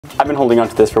I've been holding on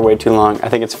to this for way too long. I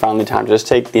think it's finally time to just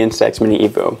take the Instax MIni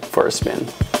Evo for a spin.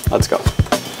 Let's go.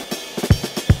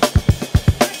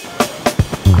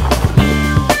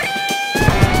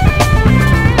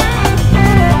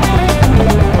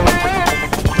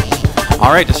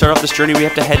 Alright, to start off this journey we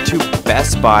have to head to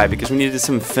Best Buy because we needed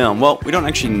some film. Well, we don't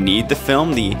actually need the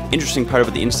film. The interesting part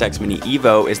about the Instax MIni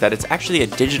Evo is that it's actually a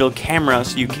digital camera,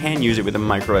 so you can use it with a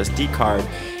micro SD card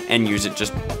and use it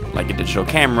just like a digital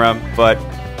camera, but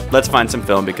let's find some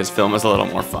film because film is a little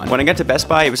more fun. When I got to Best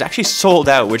Buy, it was actually sold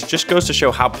out, which just goes to show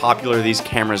how popular these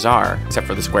cameras are, except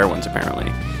for the square ones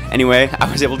apparently. Anyway, I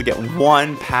was able to get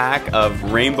one pack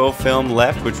of rainbow film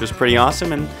left, which was pretty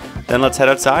awesome, and then let's head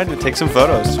outside and take some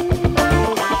photos.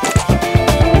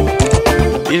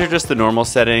 These are just the normal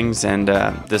settings, and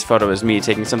this photo is me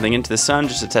taking something into the sun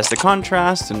just to test the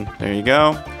contrast, and there you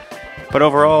go. But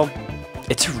overall,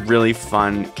 it's a really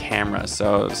fun camera,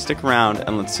 so stick around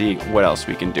and let's see what else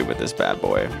we can do with this bad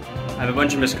boy. I have a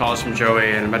bunch of missed calls from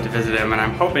Joey and I'm about to visit him, and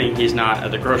I'm hoping he's not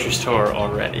at the grocery store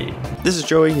already. This is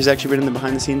Joey. He's actually been in the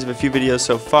behind the scenes of a few videos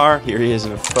so far. Here he is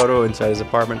in a photo inside his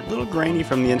apartment. A little grainy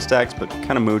from the Instax, but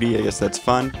kind of moody. I guess that's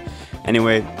fun.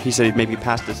 Anyway, he said he'd maybe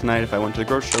pass it tonight if I went to the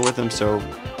grocery store with him, so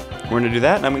we're going to do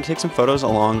that, and I'm going to take some photos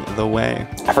along the way.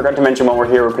 I forgot to mention while we're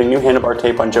here, we're putting new handlebar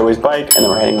tape on Joey's bike, and then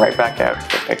we're heading right back out to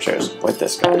take pictures with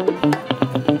this guy.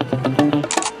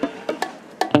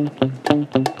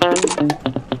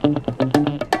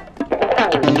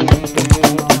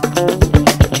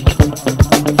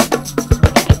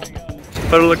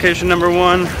 Photo location number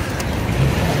 1.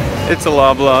 It's a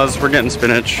Loblaws. We're getting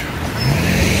spinach.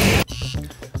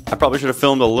 I probably should have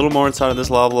filmed a little more inside of this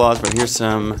Loblaws, but here's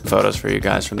some photos for you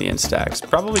guys from the Instax.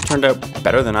 Probably turned out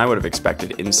better than I would have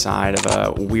expected inside of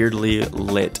a weirdly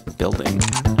lit building.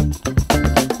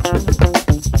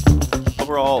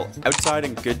 Overall, outside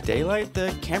in good daylight,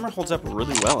 the camera holds up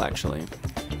really well actually.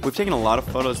 We've taken a lot of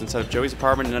photos inside of Joey's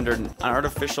apartment, and under an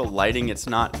artificial lighting it's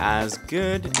not as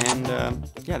good, and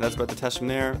yeah, that's about the test from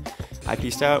there. I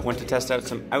pieced out, went to test out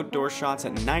some outdoor shots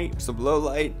at night, some low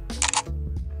light.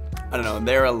 I don't know,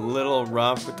 they're a little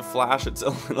rough with the flash, it's a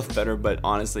little better, but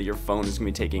honestly your phone is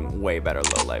going to be taking way better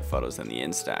low light photos than the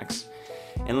Instax.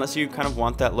 Unless you kind of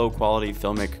want that low quality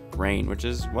filmic grain, which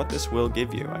is what this will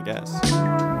give you, I guess.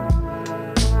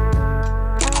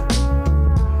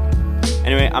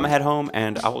 Anyway, I'm gonna head home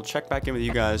and I will check back in with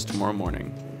you guys tomorrow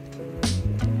morning.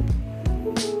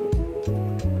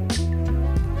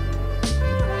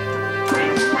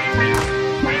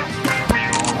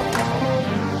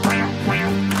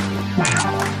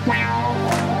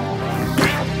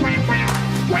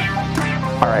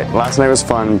 Alright, last night was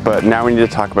fun, but now we need to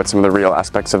talk about some of the real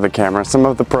aspects of the camera, some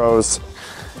of the pros,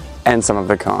 and some of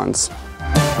the cons.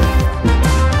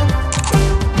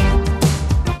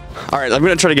 Alright, I'm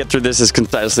going to try to get through this as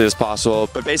concisely as possible,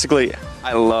 but basically,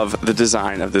 I love the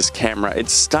design of this camera.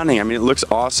 It's stunning. I mean, it looks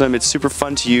awesome. It's super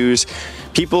fun to use.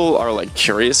 People are like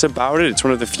curious about it. It's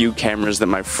one of the few cameras that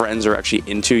my friends are actually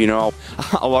into. You know,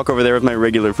 I'll walk over there with my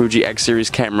regular Fuji X series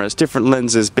cameras, different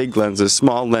lenses, big lenses,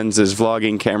 small lenses,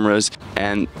 vlogging cameras,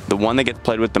 and the one that gets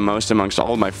played with the most amongst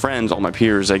all of my friends, all my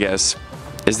peers, I guess,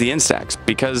 is the Instax,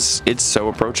 because it's so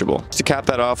approachable. To cap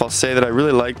that off, I'll say that I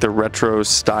really like the retro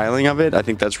styling of it. I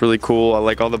think that's really cool. I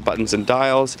like all the buttons and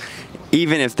dials,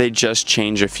 even if they just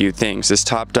change a few things. This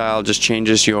top dial just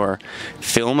changes your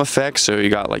film effects, so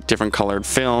you got like different colored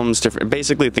films,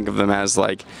 basically think of them as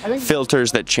like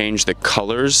filters that change the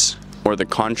colors or the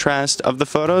contrast of the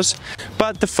photos.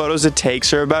 But the photos it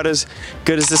takes are about as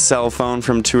good as the cell phone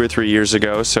from 2 or 3 years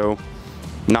ago, so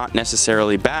not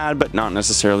necessarily bad, but not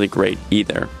necessarily great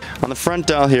either. On the front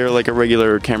dial here, like a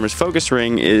regular camera's focus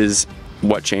ring, is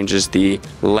what changes the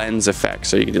lens effect.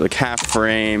 So you can do like half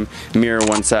frame, mirror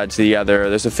one side to the other.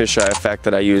 There's a fisheye effect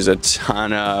that I use a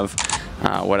ton of.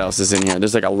 What else is in here?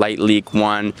 There's like a light leak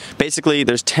one. Basically,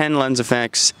 there's 10 lens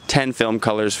effects, 10 film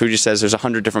colors. Fuji says there's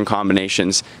 100 different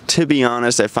combinations. To be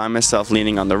honest, I find myself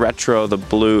leaning on the retro, the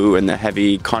blue, and the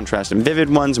heavy contrast and vivid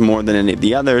ones more than any of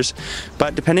the others.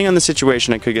 But depending on the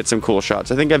situation, I could get some cool shots.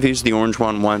 I think I've used the orange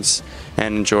one once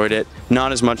and enjoyed it.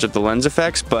 Not as much of the lens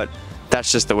effects, but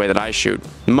that's just the way that I shoot.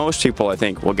 Most people, I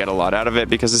think, will get a lot out of it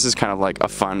because this is kind of like a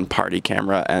fun party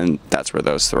camera, and that's where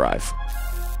those thrive.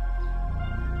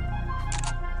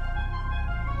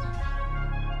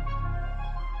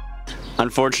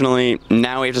 Unfortunately,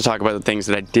 now we have to talk about the things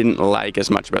that I didn't like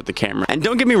as much about the camera. And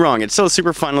don't get me wrong, it's still a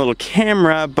super fun little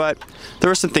camera, but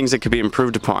there are some things that could be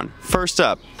improved upon. First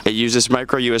up, it uses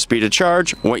micro USB to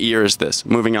charge. What year is this?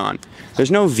 Moving on.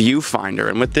 There's no viewfinder,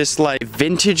 and with this like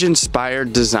vintage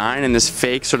inspired design and this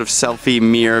fake sort of selfie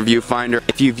mirror viewfinder,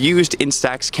 if you've used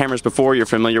Instax cameras before, you're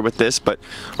familiar with this, but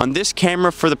on this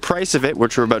camera, for the price of it,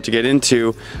 which we're about to get into,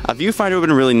 a viewfinder would have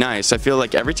been really nice. I feel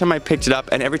like every time I picked it up,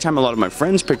 and every time a lot of my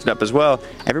friends picked it up as well,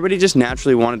 everybody just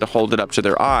naturally wanted to hold it up to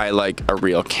their eye like a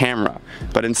real camera.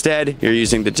 But instead, you're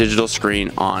using the digital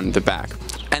screen on the back.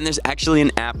 And there's actually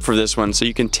an app for this one, so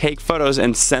you can take photos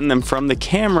and send them from the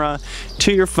camera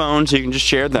to your phone so you can just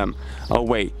share them. Oh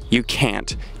wait, you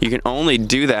can't. You can only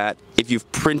do that if you've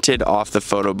printed off the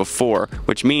photo before,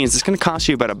 which means it's gonna cost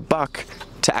you about $1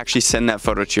 to actually send that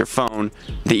photo to your phone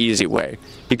the easy way.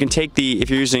 You can take if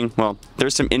you're using, well,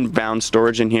 there's some inbound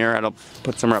storage in here. I'll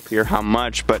put somewhere up here how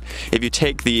much, but if you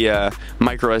take the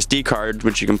micro SD card,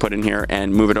 which you can put in here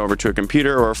and move it over to a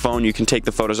computer or a phone, you can take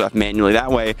the photos off manually that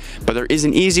way. But there is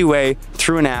an easy way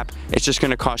through an app. It's just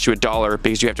gonna cost you $1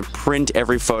 because you have to print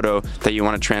every photo that you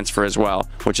wanna transfer as well,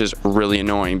 which is really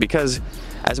annoying because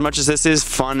as much as this is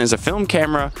fun as a film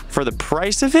camera, for the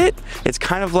price of it, it's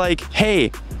kind of like,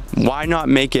 hey, why not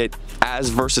make it as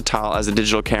versatile as a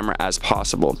digital camera as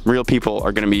possible? Real people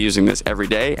are going to be using this every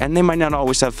day, and they might not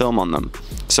always have film on them.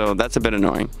 So that's a bit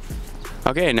annoying.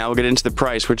 Okay, now we'll get into the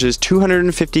price, which is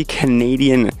 250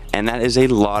 Canadian, and that is a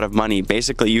lot of money.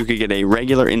 Basically, you could get a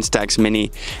regular Instax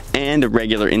Mini and a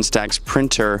regular Instax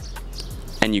printer,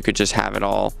 and you could just have it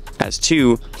all as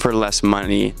two for less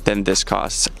money than this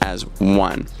costs as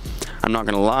one. I'm not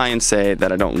gonna lie and say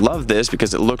that I don't love this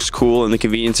because it looks cool, and the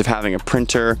convenience of having a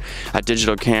printer, a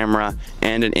digital camera,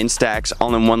 and an Instax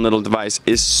all in one little device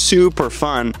is super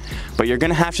fun, but you're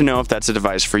gonna have to know if that's a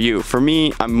device for you. For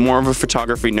me, I'm more of a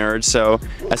photography nerd, so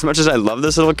as much as I love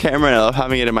this little camera and I love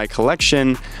having it in my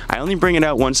collection, I only bring it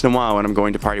out once in a while when I'm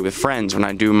going to party with friends, when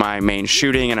I do my main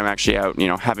shooting and I'm actually out, you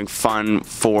know, having fun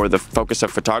for the focus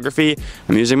of photography.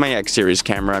 I'm using my X series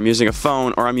camera, I'm using a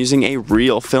phone, or I'm using a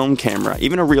real film camera.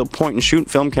 Even a real point and shoot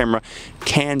film camera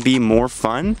can be more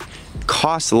fun,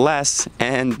 costs less,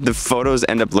 and the photos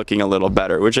end up looking a little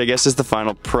better, which I guess is the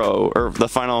final pro, or the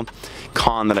final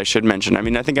con that I should mention. I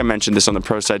mean, I think I mentioned this on the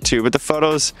pro side too, but the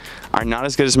photos are not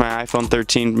as good as my iPhone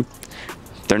 13.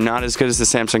 They're not as good as the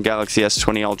Samsung Galaxy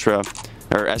S20 Ultra,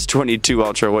 or S22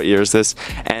 Ultra, what year is this?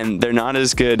 And they're not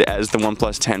as good as the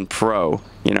OnePlus 10 Pro.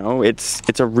 You know, it's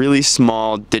a really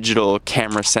small digital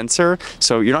camera sensor,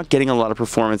 so you're not getting a lot of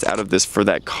performance out of this for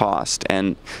that cost.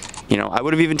 And you know, I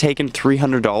would have even taken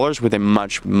 $300 with a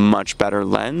much, much better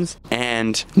lens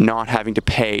and not having to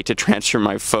pay to transfer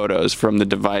my photos from the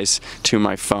device to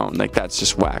my phone. Like, that's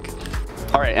just whack.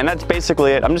 All right, and that's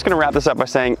basically it. I'm just gonna wrap this up by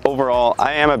saying, overall,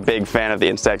 I am a big fan of the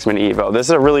Instax MIni Evo. This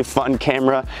is a really fun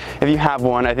camera. If you have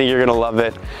one, I think you're gonna love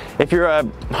it. If you're a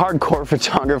hardcore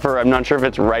photographer, I'm not sure if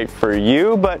it's right for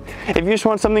you, but if you just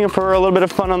want something for a little bit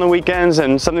of fun on the weekends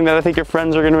and something that I think your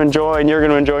friends are gonna enjoy and you're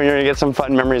gonna enjoy and you're gonna get some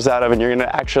fun memories out of, and you're gonna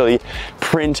actually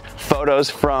print photos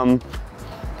from,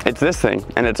 it's this thing,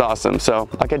 and it's awesome. So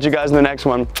I'll catch you guys in the next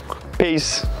one.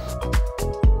 Peace.